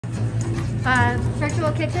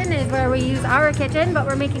Virtual kitchen is where we use our kitchen, but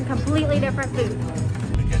we're making completely different food.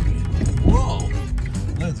 Whoa!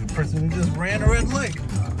 That's a person who just ran a red light.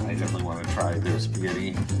 I definitely want to try their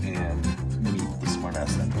spaghetti and meet the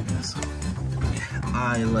smartass that made this.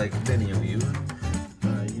 I, like many of you,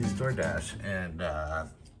 use Doordash, and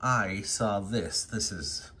I saw this. This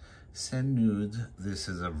is Send Nudes. This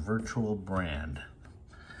is a virtual brand.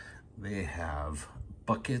 They have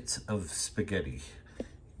buckets of spaghetti.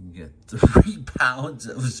 You get 3 pounds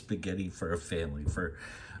of spaghetti for a family for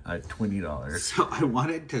 $20. So I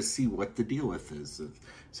wanted to see what the deal with this is.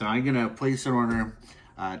 So I'm gonna place an order,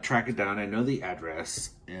 track it down. I know the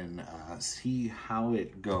address, and see how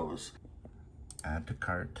it goes. Add to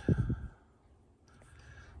cart.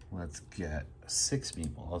 Let's get 6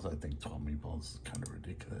 meatballs. I think 12 meatballs is kind of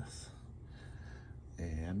ridiculous.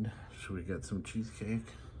 And should we get some cheesecake?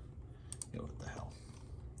 Yeah, what the hell?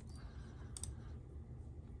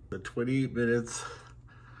 The 28 minutes.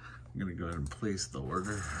 I'm gonna go ahead and place the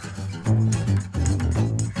order.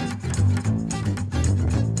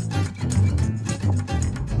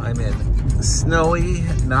 I'm in snowy,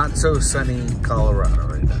 not so sunny Colorado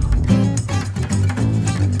right now.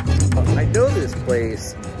 I know this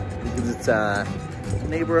place because it's a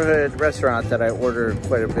neighborhood restaurant that I order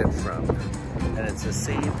quite a bit from. And it's the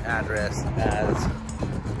same address as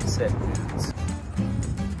Send Nudes.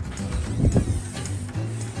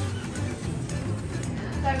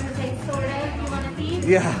 So I'm gonna say sort of, you wanna see?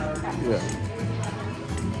 Yeah. Okay. Yeah.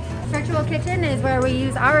 Virtual kitchen is where we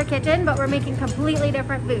use our kitchen, but we're making completely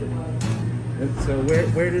different food. And so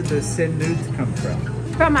where did the Send Nudes come from?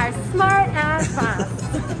 From our smart ass boss.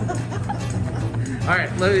 All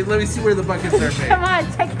right, let me see where the buckets are made. Come on,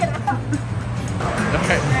 check it out.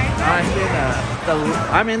 Okay.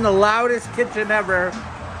 I'm in the loudest kitchen ever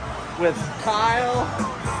with Kyle.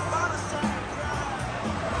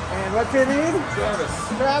 And what's your name?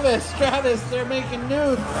 Travis, they're making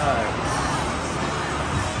nudes.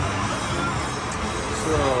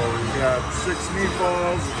 So we got 6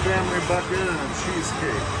 meatballs, a family bucket, and a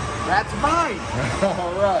cheesecake. That's mine.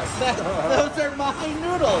 All right. Those are my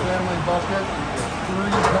noodles. Family bucket,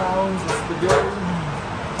 3 pounds of spaghetti.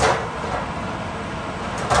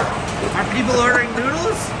 Are people ordering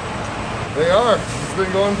noodles? They are. It's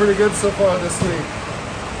been going pretty good so far this week.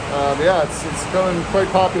 Yeah, it's becoming quite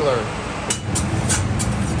popular.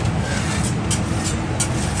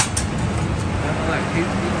 We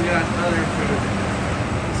got other food.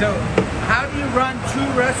 So, how do you run 2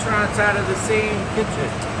 restaurants out of the same kitchen?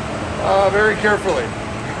 Very carefully.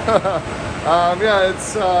 Yeah,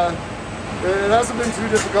 it hasn't been too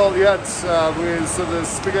difficult yet. So the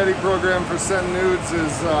spaghetti program for Send Nudes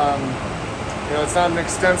is, it's not an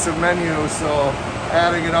extensive menu, so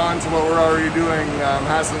adding it on to what we're already doing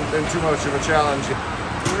hasn't been too much of a challenge.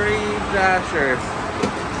 3 dashers.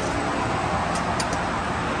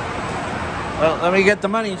 Well, let me get the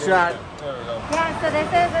money shot. There we go. Yeah, so this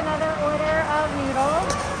is another order of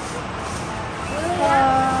noodles. So,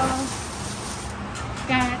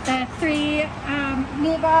 got the 3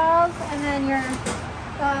 meatballs, and then your,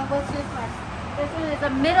 what's this one? This one is a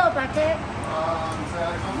middle bucket.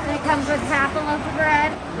 And it comes with half a loaf of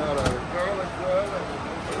bread. Got a garlic bread.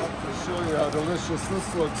 To show you how delicious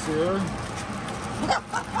this looks here.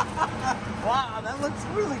 Wow, that looks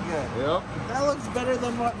really good. Yep. That looks better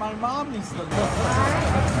than what my mom used to make. Alright.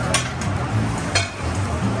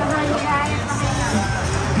 Behind you guys,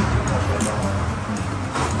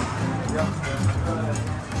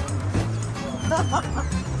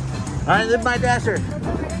 Alright, this is my dasher.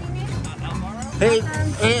 Hey,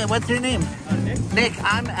 what's your name? Nick,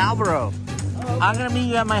 I'm Alvaro. I'm gonna meet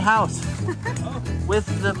you at my house with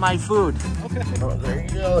my food. Okay. Oh, there he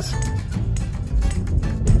goes.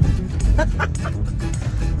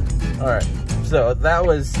 All right, so that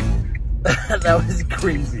was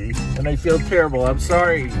crazy, and I feel terrible. I'm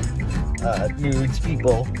sorry, nudes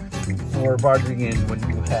people, for barging in when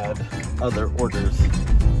you had other orders.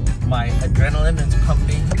 My adrenaline is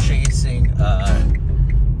pumping, chasing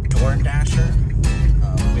Doordasher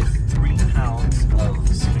with 3 pounds of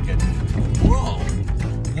spaghetti. Whoa!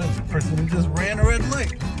 That's a person who just ran a red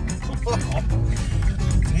light.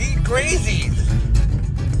 He's crazy.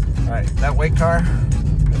 All right, that white car,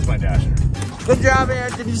 that's my Dasher. Good job,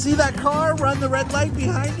 Ed. Did you see that car run the red light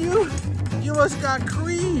behind you? You almost got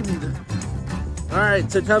creamed. All right,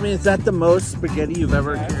 so tell me, is that the most spaghetti you've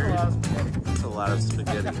ever carried? That's a lot of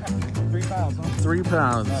spaghetti. 3 pounds, huh? 3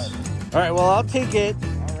 pounds. All right, well, I'll take it.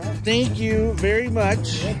 Thank you very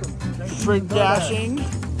much for dashing.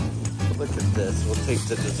 Look at this. We'll take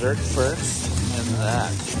the dessert first and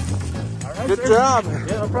that. Good job.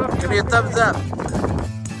 Yeah, no problem. Give me a thumbs up.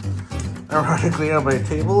 Ironically, on my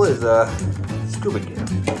table is a scuba gear.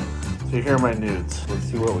 So here are my nudes. Let's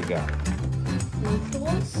see what we got.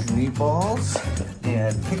 Meatballs? Meatballs.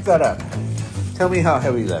 And pick that up. Tell me how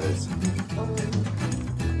heavy that is.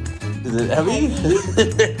 Is it heavy?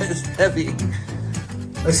 It's heavy.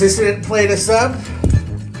 Assistant, plate us up.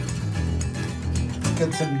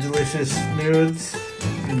 Get some delicious nudes.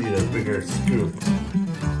 You need a bigger scoop.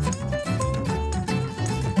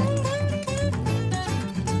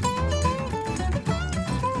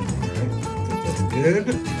 That's good.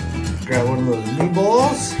 Grab one of those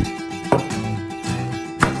meatballs.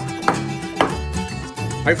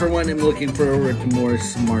 I, for one, am looking forward to more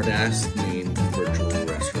smart-ass meals.